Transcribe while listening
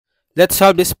Let's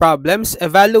solve these problems.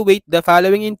 Evaluate the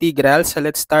following integrals. So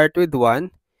let's start with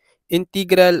 1.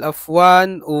 Integral of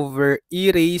 1 over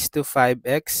e raised to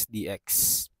 5x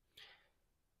dx.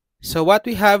 So what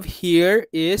we have here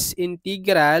is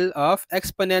integral of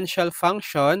exponential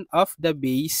function of the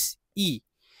base e.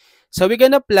 So we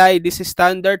can apply this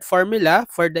standard formula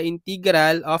for the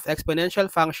integral of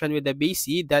exponential function with the base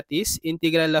e, that is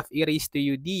integral of e raised to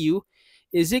u du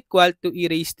is equal to e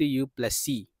raised to u plus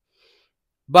c.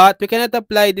 But we cannot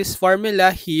apply this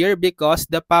formula here because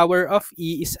the power of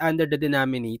e is under the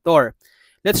denominator.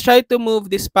 Let's try to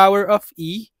move this power of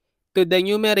e to the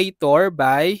numerator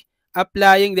by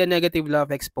applying the negative law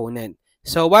of exponent.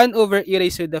 So 1 over e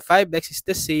raised to the 5x is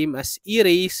the same as e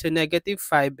raised to negative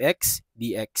 5x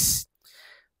dx.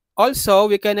 Also,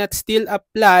 we cannot still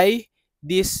apply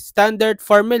this standard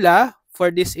formula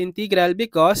for this integral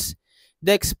because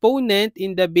the exponent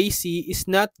in the base c is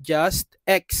not just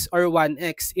x or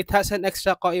 1x. It has an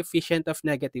extra coefficient of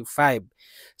negative 5.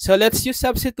 So let's use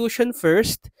substitution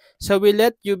first. So we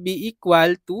let u be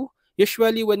equal to,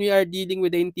 usually when we are dealing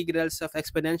with the integrals of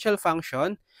exponential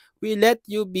function, we let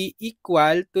u be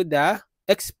equal to the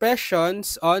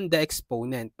expressions on the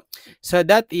exponent. So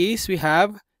that is, we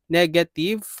have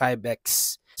negative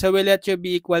 5x. So we let u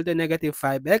be equal to negative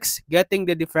 5x, getting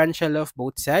the differential of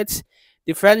both sides.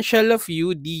 Differential of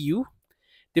u du,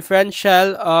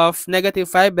 differential of negative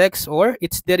 5x, or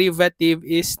its derivative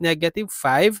is negative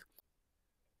 5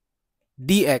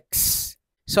 dx.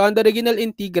 So on the original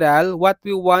integral, what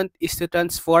we want is to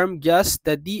transform just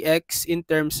the dx in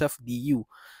terms of du.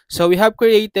 So we have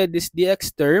created this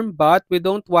dx term, but we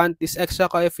don't want this extra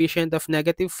coefficient of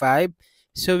negative 5.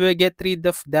 So we'll get rid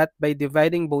of that by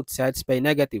dividing both sides by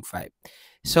negative 5.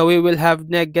 So we will have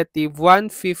negative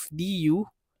 1/5 du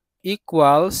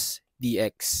equals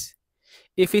dx.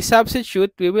 If we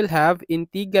substitute, we will have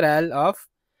integral of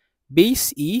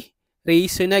base e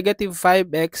raised to negative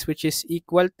 5x, which is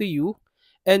equal to u,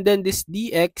 and then this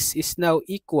dx is now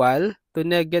equal to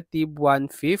negative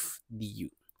 1/5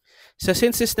 du. So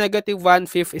since this negative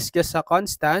 1/5 is just a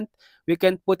constant, we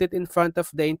can put it in front of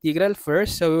the integral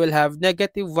first. So we will have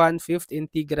negative 1/5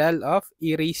 integral of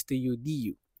e raised to u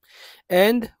du.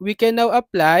 And we can now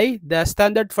apply the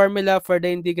standard formula for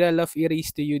the integral of e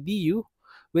raised to u du,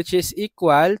 which is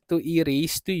equal to e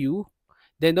raised to u.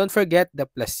 Then don't forget the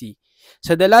plus c.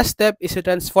 So the last step is to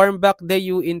transform back the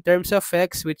u in terms of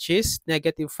x, which is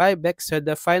negative 5x. So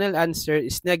the final answer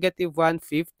is negative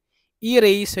 1/5 e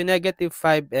raised to negative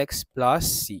 5x plus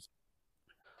c.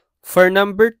 For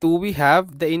number 2, we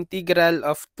have the integral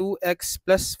of 2x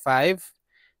plus 5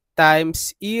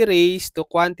 times e raised to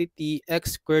quantity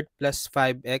x squared plus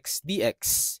 5x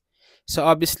dx. So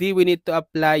obviously, we need to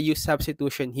apply u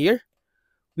substitution here.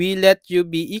 We let u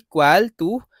be equal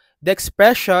to the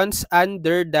expressions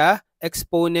under the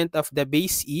exponent of the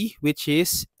base e, which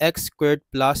is x squared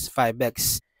plus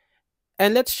 5x.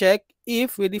 And let's check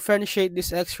if we differentiate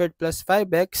this x squared plus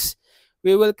 5x,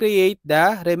 we will create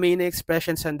the remaining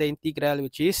expressions on the integral,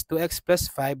 which is 2x plus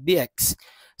 5 dx.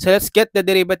 So let's get the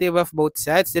derivative of both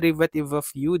sides, derivative of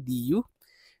u du,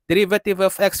 derivative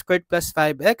of x squared plus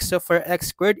 5x. So for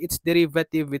x squared, its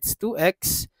derivative is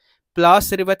 2x, plus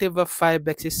derivative of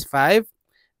 5x is 5,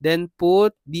 then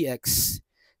put dx.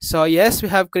 So yes, we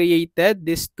have created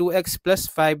this 2x plus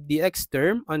 5 dx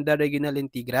term on the original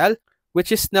integral, which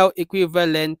is now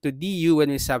equivalent to du when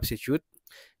we substitute.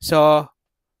 So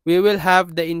we will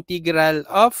have the integral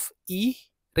of e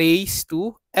raised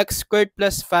to x squared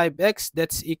plus 5x,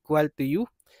 that's equal to u.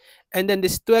 And then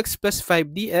this 2x plus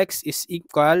 5 dx is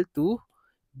equal to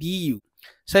du.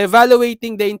 So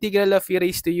evaluating the integral of e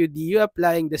raised to u du,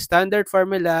 applying the standard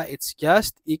formula, it's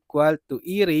just equal to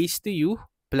e raised to u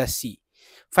plus c.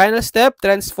 Final step,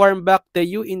 transform back the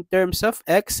u in terms of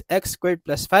x, x squared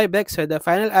plus 5x. So the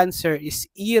final answer is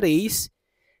e raised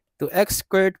to x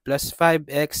squared plus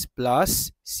 5x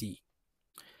plus c.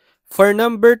 For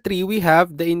number 3, we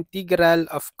have the integral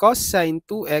of cosine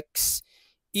 2x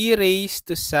e raised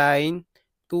to sine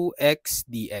 2x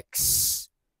dx.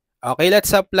 Okay,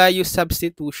 let's apply u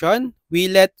substitution. We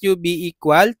let u be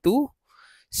equal to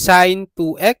sine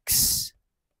 2x.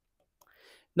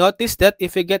 Notice that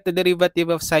if we get the derivative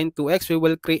of sine 2x, we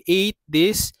will create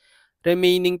this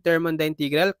remaining term on the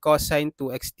integral, cosine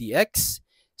 2x dx.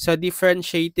 So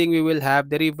differentiating, we will have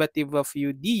derivative of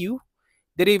u du,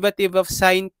 derivative of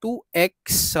sine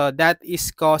 2x, so that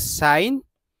is cosine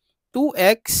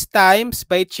 2x times,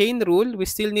 by chain rule, we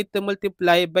still need to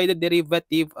multiply by the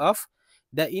derivative of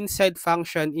the inside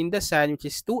function in the sine, which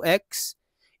is 2x.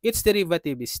 Its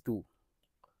derivative is 2.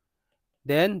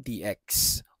 Then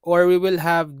dx. or we will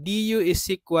have du is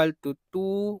equal to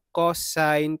 2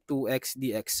 cosine 2x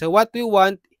dx. So what we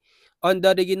want on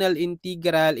the original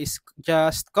integral is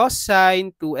just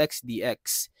cosine 2x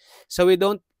dx. So we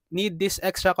don't need this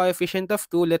extra coefficient of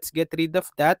 2. Let's get rid of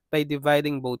that by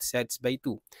dividing both sides by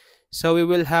 2. So we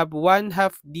will have 1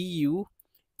 half du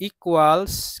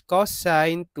equals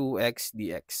cosine 2x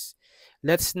dx.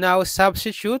 Let's now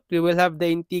substitute. We will have the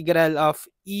integral of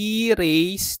e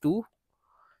raised to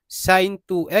sine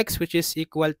 2x, which is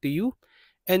equal to u.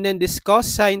 And then this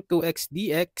cosine 2x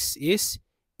dx is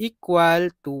equal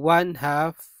to 1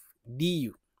 half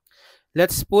du.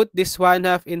 Let's put this 1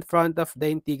 half in front of the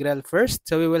integral first.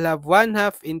 So we will have 1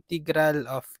 half integral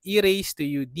of e raised to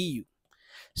u du.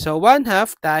 So 1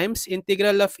 half times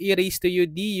integral of e raised to u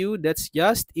du, that's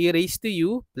just e raised to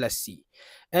u plus c.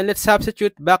 And let's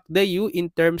substitute back the u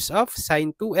in terms of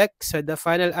sine 2x. So the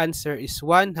final answer is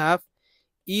 1 half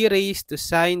e raised to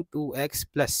sine 2x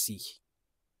plus c.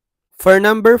 For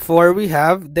number 4, we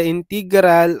have the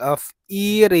integral of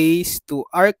e raised to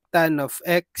arctan of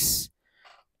x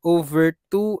over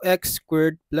 2x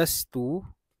squared plus 2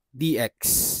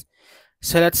 dx.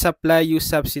 So let's apply u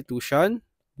substitution.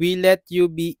 We let u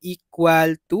be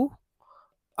equal to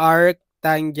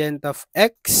arctangent of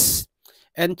x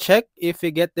and check if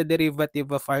we get the derivative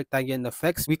of arctangent of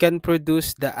x. We can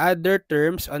produce the other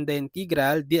terms on the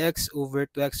integral dx over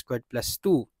 2x squared plus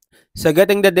 2. So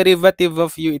getting the derivative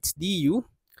of u, it's du.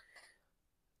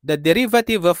 The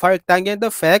derivative of arctangent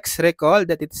of x, recall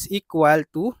that it's equal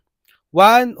to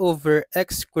 1 over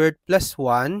x squared plus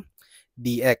 1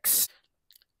 dx.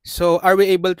 So are we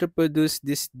able to produce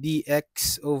this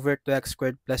dx over 2x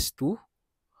squared plus 2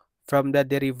 from the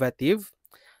derivative?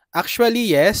 Actually,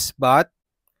 yes, but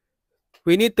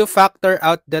we need to factor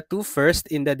out the 2 first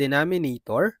in the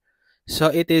denominator. So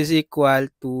it is equal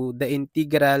to the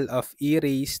integral of e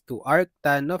raised to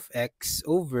arctan of x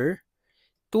over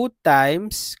 2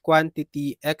 times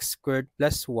quantity x squared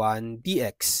plus 1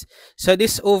 dx. So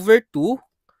this over 2,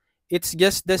 it's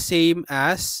just the same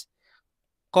as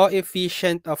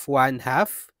coefficient of 1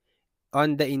 half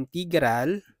on the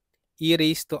integral e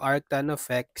raised to arctan of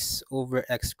x over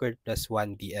x squared plus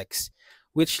 1 dx,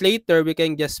 which later we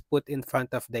can just put in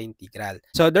front of the integral.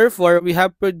 So therefore, we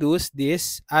have produced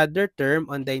this other term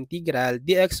on the integral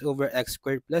dx over x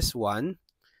squared plus 1,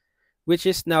 which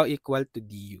is now equal to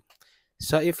du.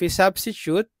 So if we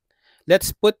substitute,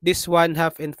 let's put this 1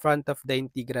 half in front of the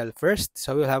integral first.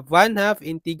 So we'll have 1 half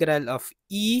integral of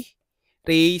e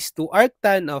raised to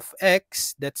arctan of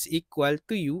x, that's equal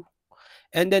to u.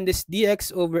 And then this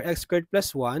dx over x squared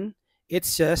plus 1,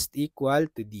 it's just equal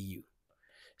to du.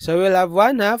 So we'll have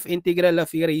 1 half integral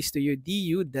of e raised to u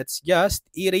du, that's just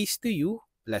e raised to u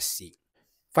plus c.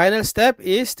 Final step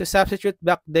is to substitute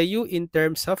back the u in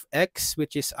terms of x,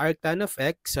 which is arctan of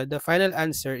x. So the final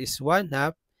answer is 1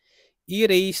 half e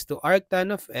raised to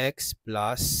arctan of x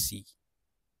plus c.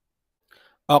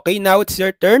 Okay, now it's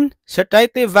your turn. So try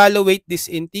to evaluate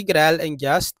this integral and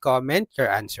just comment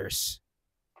your answers.